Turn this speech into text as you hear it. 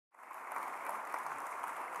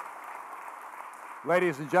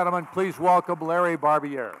Ladies and gentlemen, please welcome Larry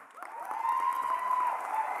Barbiere.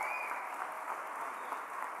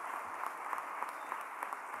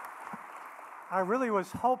 I really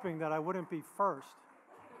was hoping that I wouldn't be first.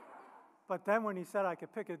 But then when he said I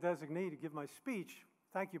could pick a designee to give my speech,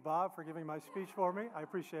 thank you, Bob, for giving my speech for me. I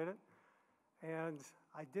appreciate it. And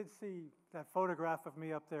I did see that photograph of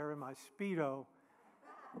me up there in my Speedo.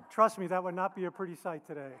 Trust me, that would not be a pretty sight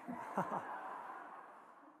today.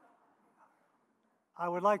 I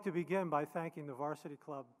would like to begin by thanking the Varsity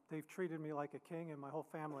Club. They've treated me like a king and my whole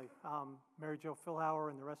family. Mary Jo Philhauer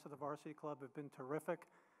and the rest of the Varsity Club have been terrific.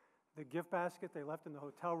 The gift basket they left in the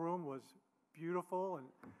hotel room was beautiful, and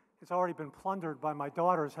it's already been plundered by my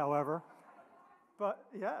daughters, however. But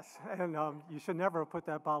yes, and you should never have put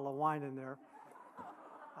that bottle of wine in there.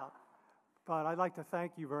 But I'd like to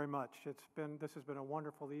thank you very much. This has been a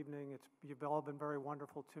wonderful evening. You've all been very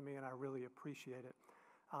wonderful to me, and I really appreciate it.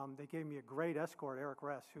 They gave me a great escort, Eric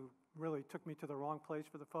Ress, who really took me to the wrong place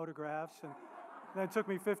for the photographs, and then took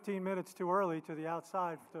me 15 minutes too early to the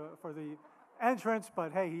outside for the entrance.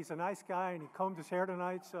 But hey, he's a nice guy, and he combed his hair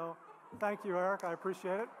tonight, so thank you, Eric. I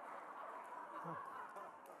appreciate it.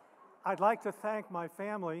 I'd like to thank my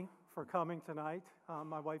family for coming tonight,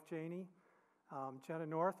 my wife, Janie, Jenna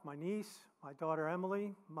North, my niece, my daughter,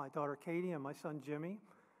 Emily, my daughter, Katie, and my son, Jimmy,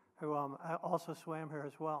 who also swam here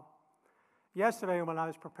as well. Yesterday, when I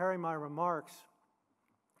was preparing my remarks,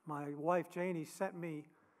 my wife, Janie, sent me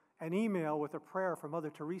an email with a prayer from Mother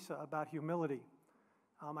Teresa about humility.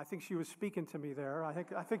 I think she was speaking to me there.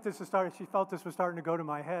 I think this is starting. She felt this was starting to go to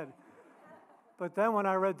my head. But then when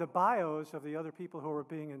I read the bios of the other people who were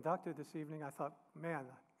being inducted this evening, I thought, man,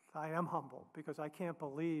 I am humbled, because I can't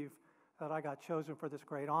believe that I got chosen for this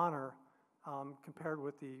great honor compared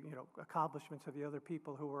with the accomplishments of the other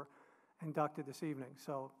people who were inducted this evening.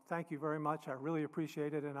 So thank you very much. I really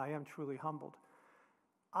appreciate it, and I am truly humbled.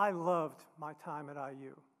 I loved my time at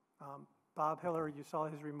IU. Bob Hiller, you saw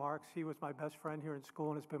his remarks. He was my best friend here in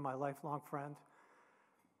school and has been my lifelong friend.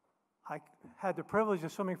 I had the privilege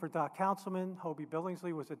of swimming for Doc Councilman. Hobie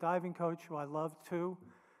Billingsley was a diving coach who I loved too.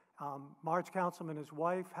 Marge Councilman, his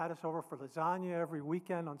wife, had us over for lasagna every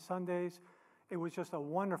weekend on Sundays. It was just a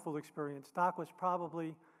wonderful experience. Doc was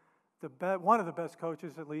probably one of the best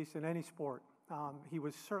coaches, at least, in any sport. He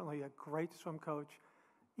was certainly a great swim coach.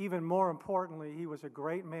 Even more importantly, he was a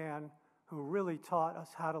great man who really taught us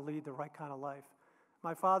how to lead the right kind of life.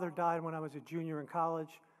 My father died when I was a junior in college.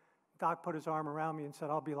 Doc put his arm around me and said,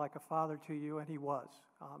 "I'll be like a father to you," and he was.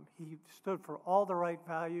 He stood for all the right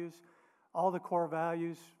values, all the core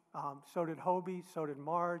values. So did Hobie, so did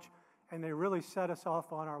Marge, and they really set us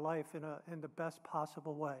off on our life in the best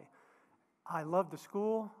possible way. I loved the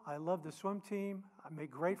school. I loved the swim team. I made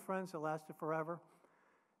great friends that lasted forever.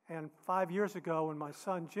 And 5 years ago, when my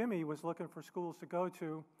son Jimmy was looking for schools to go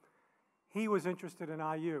to, he was interested in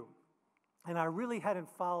IU. And I really hadn't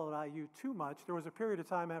followed IU too much. There was a period of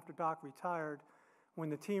time after Doc retired when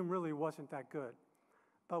the team really wasn't that good.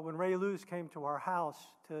 But when Ray Lewis came to our house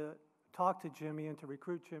to talk to Jimmy and to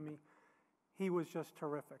recruit Jimmy, he was just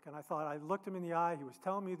terrific. And I looked him in the eye. He was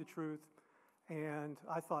telling me the truth. And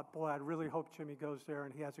I thought, boy, I really hope Jimmy goes there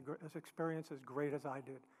and he has an experience as great as I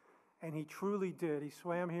did. And he truly did. He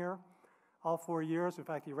swam here all 4 years. In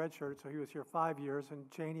fact, he redshirted, so he was here 5 years. And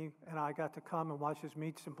Janie and I got to come and watch his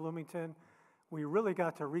meets in Bloomington. We really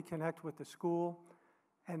got to reconnect with the school.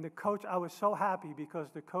 And the coach, I was so happy because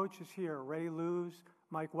the coaches here, Ray Lewis,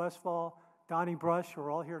 Mike Westfall, Donnie Brush, who are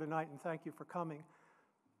all here tonight, and thank you for coming.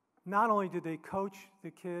 Not only did they coach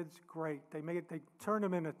the kids great, they turned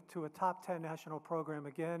them into a top 10 national program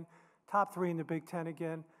again, top 3 in the Big Ten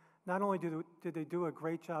again. Not only did they do a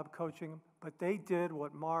great job coaching, but they did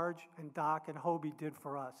what Marge and Doc and Hobie did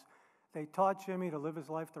for us. They taught Jimmy to live his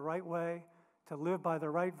life the right way, to live by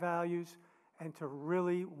the right values, and to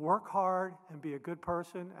really work hard and be a good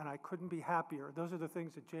person, and I couldn't be happier. Those are the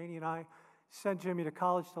things that Janie and I sent Jimmy to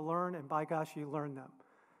college to learn, and by gosh, he learned them.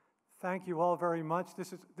 Thank you all very much.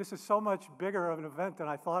 This is so much bigger of an event than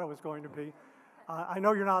I thought it was going to be. I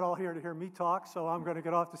know you're not all here to hear me talk, so I'm going to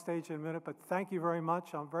get off the stage in a minute, but thank you very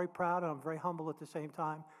much. I'm very proud and I'm very humble at the same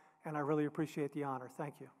time, and I really appreciate the honor.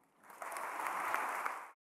 Thank you.